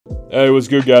Hey, what's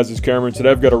good, guys? It's Cameron.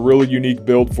 Today I've got a really unique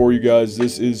build for you guys.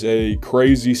 This is a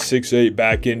crazy 6'8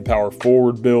 back-end power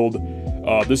forward build.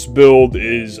 This build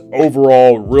is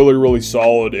overall really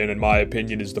solid, and in my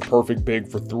opinion is the perfect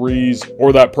big for threes,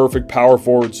 or that perfect power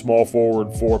forward, small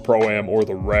forward for Pro-Am or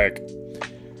the rec.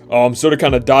 So to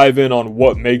kind of dive in on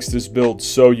what makes this build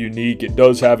so unique, it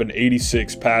does have an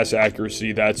 86 pass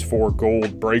accuracy. That's for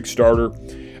gold break starter.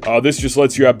 This just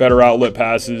lets you have better outlet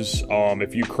passes.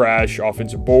 If you crash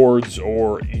offensive boards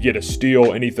or you get a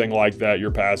steal, anything like that,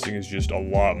 your passing is just a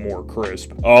lot more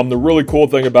crisp. The really cool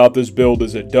thing about this build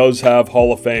is it does have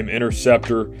Hall of Fame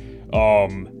interceptor,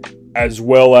 as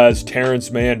well as Terrence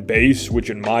Mann base,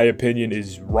 which in my opinion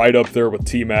is right up there with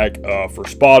T-Mac for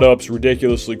spot ups,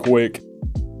 ridiculously quick.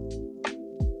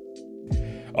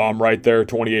 Right there,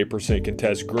 28%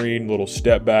 contest green, little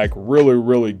step back,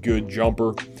 really good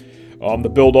jumper. The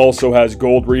build also has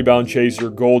gold rebound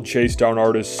chaser, gold chase down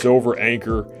artist, silver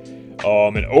anchor,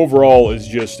 and overall is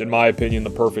just, in my opinion, the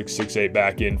perfect 6'8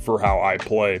 back end for how I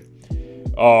play.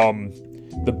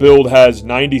 The build has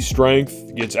 90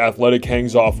 strength, gets athletic,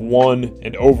 hangs off 1,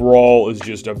 and overall is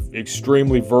just an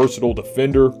extremely versatile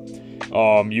defender.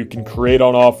 You can create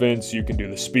on offense, you can do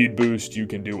the speed boost, you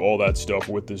can do all that stuff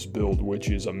with this build,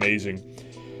 which is amazing.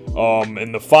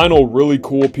 And the final really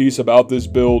cool piece about this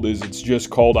build is it's just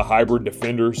called a hybrid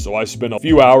defender. So I spent a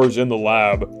few hours in the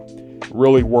lab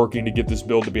really working to get this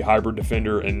build to be hybrid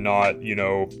defender and not, you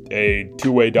know, a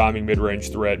two-way diming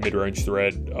mid-range threat,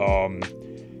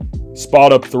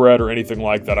 spot up threat or anything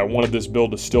like that. I wanted this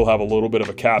build to still have a little bit of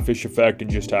a catfish effect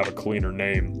and just have a cleaner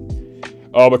name.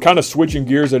 But kind of switching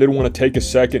gears, I did want to take a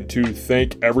second to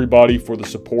thank everybody for the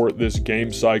support this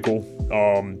game cycle.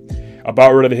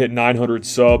 About ready to hit 900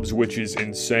 subs, which is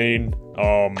insane.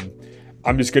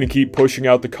 I'm just going to keep pushing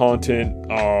out the content,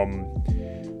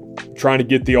 trying to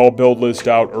get the all build list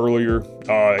out earlier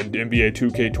in NBA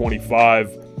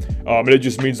 2K25. And it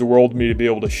just means the world to me to be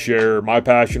able to share my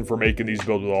passion for making these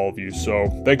builds with all of you. So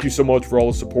thank you so much for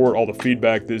all the support, all the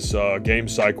feedback this game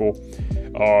cycle,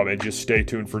 and just stay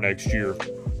tuned for next year.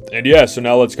 And yeah, so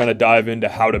now let's kind of dive into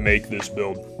how to make this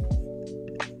build.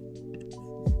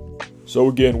 So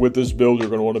again, with this build, you're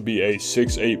going to want to be a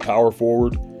 6'8 power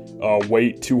forward,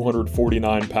 weight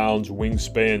 249 pounds,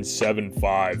 wingspan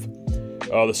 7'5".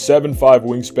 The 7'5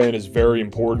 wingspan is very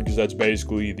important because that's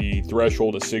basically the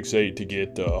threshold of 6'8 to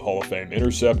get Hall of Fame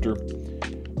interceptor,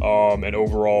 and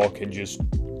overall can just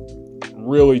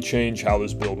really change how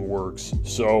this build works.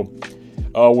 So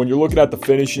when you're looking at the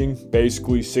finishing,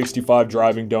 basically 65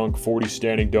 driving dunk, 40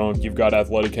 standing dunk, you've got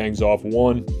athletic hangs off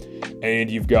 1.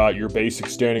 And you've got your basic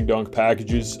standing dunk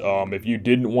packages. If you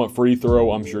didn't want free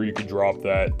throw, I'm sure you could drop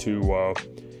that to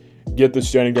get the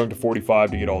standing dunk to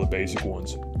 45 to get all the basic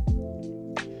ones.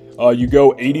 You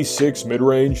go 86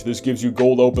 mid-range. This gives you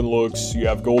gold open looks. You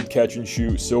have gold catch and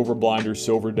shoot, silver blinder,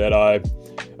 silver dead eye,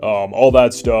 all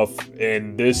that stuff.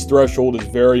 And this threshold is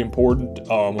very important.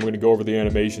 I'm going to go over the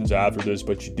animations after this,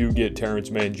 but you do get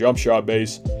Terrence Mann jump shot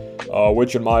base,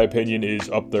 which in my opinion is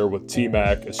up there with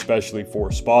T-Mac, especially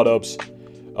for spot ups.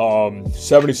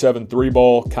 77 3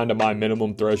 ball, kind of my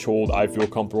minimum threshold I feel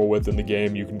comfortable with in the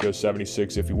game. You can go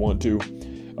 76 if you want to,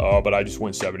 but I just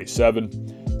went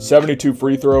 77. 72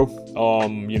 free throw,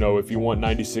 you know, if you want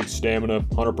 96 stamina,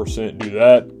 100% do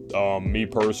that. Me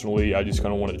personally, I just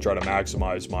kind of want to try to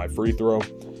maximize my free throw.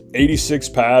 86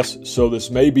 pass, so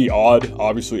this may be odd.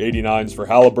 Obviously 89 is for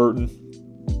Halliburton,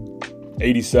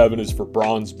 87 is for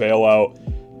bronze bailout.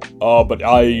 But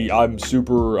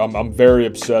I'm very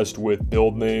obsessed with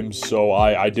build names, so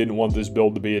I didn't want this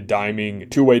build to be a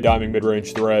two-way diming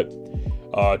mid-range threat,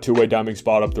 two-way diming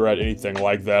spot up threat, anything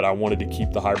like that. I wanted to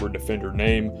keep the hybrid defender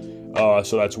name,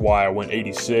 so that's why I went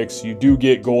 86. You do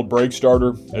get gold break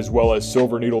starter, as well as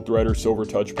silver needle threader, silver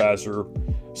touch passer,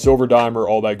 silver dimer,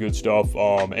 all that good stuff.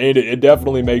 And it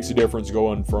definitely makes a difference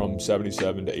going from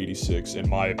 77 to 86, in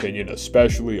my opinion,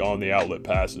 especially on the outlet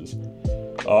passes.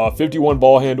 51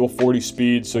 ball handle, 40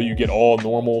 speed, so you get all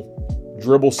normal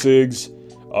dribble sigs,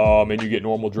 and you get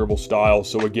normal dribble style.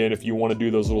 So again, if you want to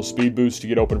do those little speed boosts to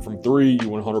get open from 3, you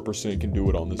 100% can do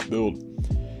it on this build.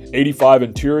 85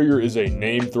 interior is a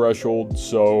name threshold,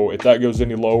 so if that goes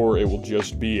any lower, it will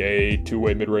just be a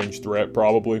two-way mid-range threat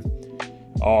probably.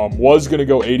 Was going to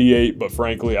go 88, but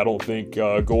frankly, I don't think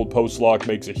gold post lock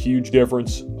makes a huge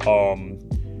difference.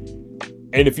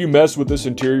 And if you mess with this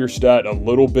interior stat a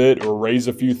little bit or raise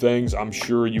a few things, I'm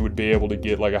sure you would be able to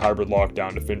get like a hybrid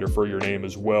lockdown defender for your name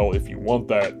as well if you want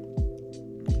that.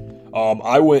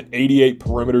 I went 88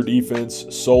 perimeter defense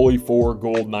solely for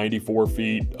gold 94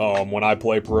 feet. When I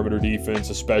play perimeter defense,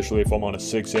 especially if I'm on a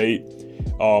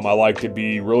 6'8", I like to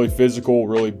be really physical,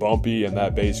 really bumpy, and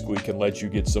that basically can let you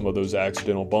get some of those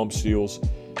accidental bump steals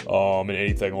and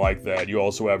anything like that. You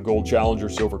also have gold challenger,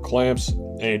 silver clamps,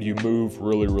 and you move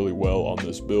really, really well on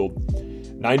this build.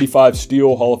 95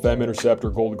 steel, Hall of Fame interceptor,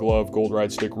 gold glove, gold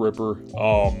right stick ripper.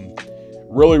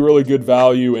 Really, really good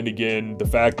value, and again, the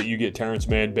fact that you get Terrence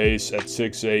Mann base at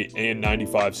 6'8" and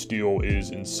 95 steel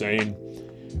is insane.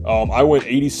 I went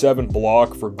 87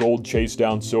 block for gold chase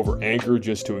down, silver anchor,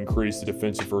 just to increase the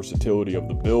defensive versatility of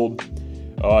the build.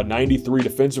 93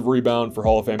 defensive rebound for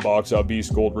Hall of Fame box out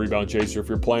beast, gold rebound chaser. If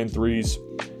you're playing threes,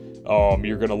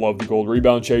 you're going to love the gold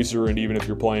rebound chaser, and even if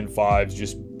you're playing fives,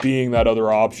 just being that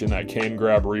other option that can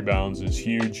grab rebounds is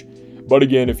huge. But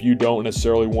again, if you don't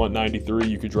necessarily want 93,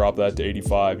 you could drop that to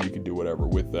 85. You can do whatever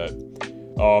with that.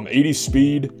 80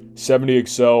 speed, 70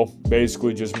 excel,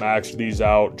 basically just maxed these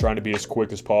out, trying to be as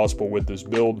quick as possible with this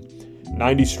build.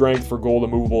 90 strength for gold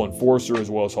immovable enforcer, as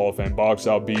well as Hall of Fame box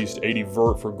out beast. 80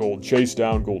 vert for gold chase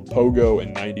down, gold pogo,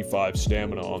 and 95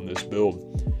 stamina on this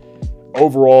build.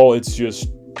 Overall, it's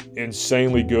just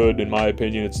insanely good. In my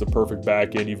opinion, it's the perfect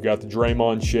back end. You've got the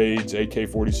Draymond shades,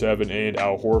 AK-47, and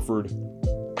Al Horford.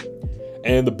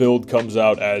 And the build comes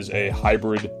out as a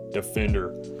hybrid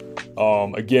defender.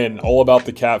 Again, all about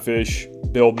the catfish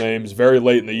build names. Very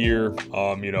late in the year,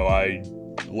 you know, I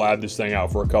labbed this thing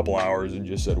out for a couple hours and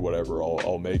just said, whatever,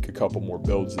 I'll make a couple more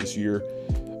builds this year.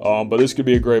 But this could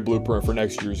be a great blueprint for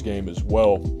next year's game as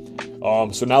well.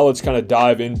 So now let's kind of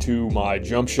dive into my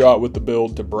jump shot with the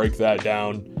build to break that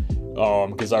down,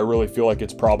 because I really feel like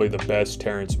it's probably the best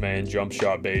Terrence Mann jump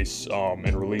shot base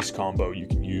and release combo you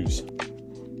can use.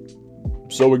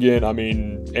 So again, I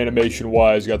mean,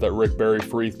 animation-wise, got that Rick Barry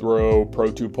free throw,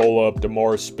 Pro 2 pull-up,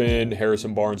 DeMar spin,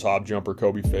 Harrison Barnes hop jumper,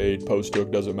 Kobe fade, post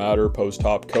hook doesn't matter, post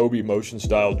hop Kobe, motion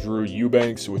style Drew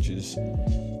Eubanks, which is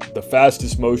the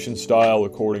fastest motion style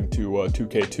according to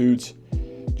 2K Toots.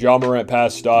 Ja Morant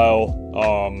pass style.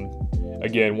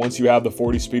 Again, once you have the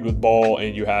 40 speed with ball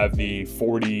and you have the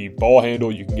 40 ball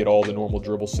handle, you can get all the normal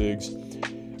dribble sigs.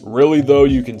 Really, though,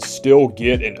 you can still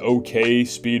get an okay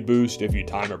speed boost if you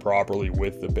time it properly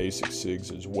with the basic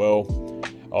SIGs as well.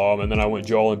 And then I went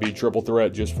Joel Embiid triple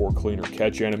threat just for cleaner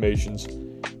catch animations.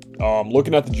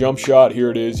 Looking at the jump shot,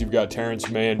 here it is. You've got Terrence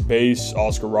Mann base,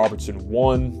 Oscar Robertson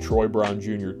 1, Troy Brown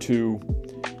Jr. 2.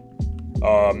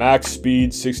 Max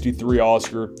speed 63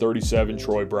 Oscar, 37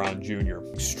 Troy Brown Jr.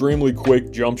 Extremely quick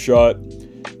jump shot.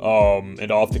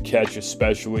 And off the catch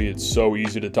especially, it's so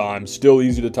easy to time. Still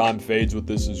easy to time fades with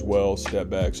this as well, step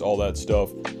backs, all that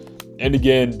stuff. And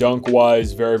again, dunk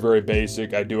wise, very, very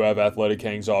basic. I do have athletic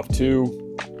hangs off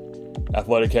 2,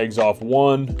 athletic hangs off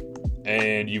 1,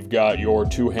 and you've got your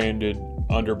two-handed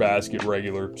under basket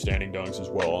regular standing dunks as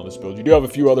well on this build. You do have a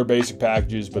few other basic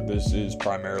packages, but this is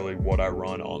primarily what I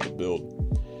run on the build.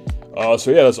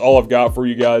 So yeah, that's all I've got for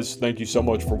you guys. Thank you so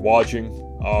much for watching.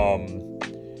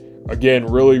 Again,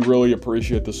 really, really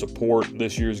appreciate the support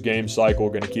this year's game cycle.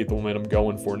 Going to keep the momentum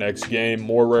going for next game.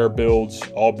 More rare builds,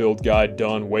 all build guide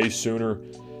done way sooner.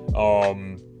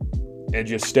 And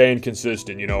just staying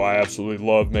consistent. You know, I absolutely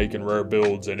love making rare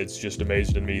builds, and it's just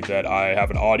amazing to me that I have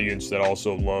an audience that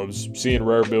also loves seeing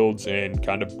rare builds and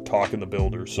kind of talking the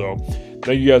builder. So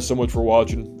thank you guys so much for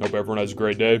watching. Hope everyone has a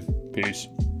great day. Peace.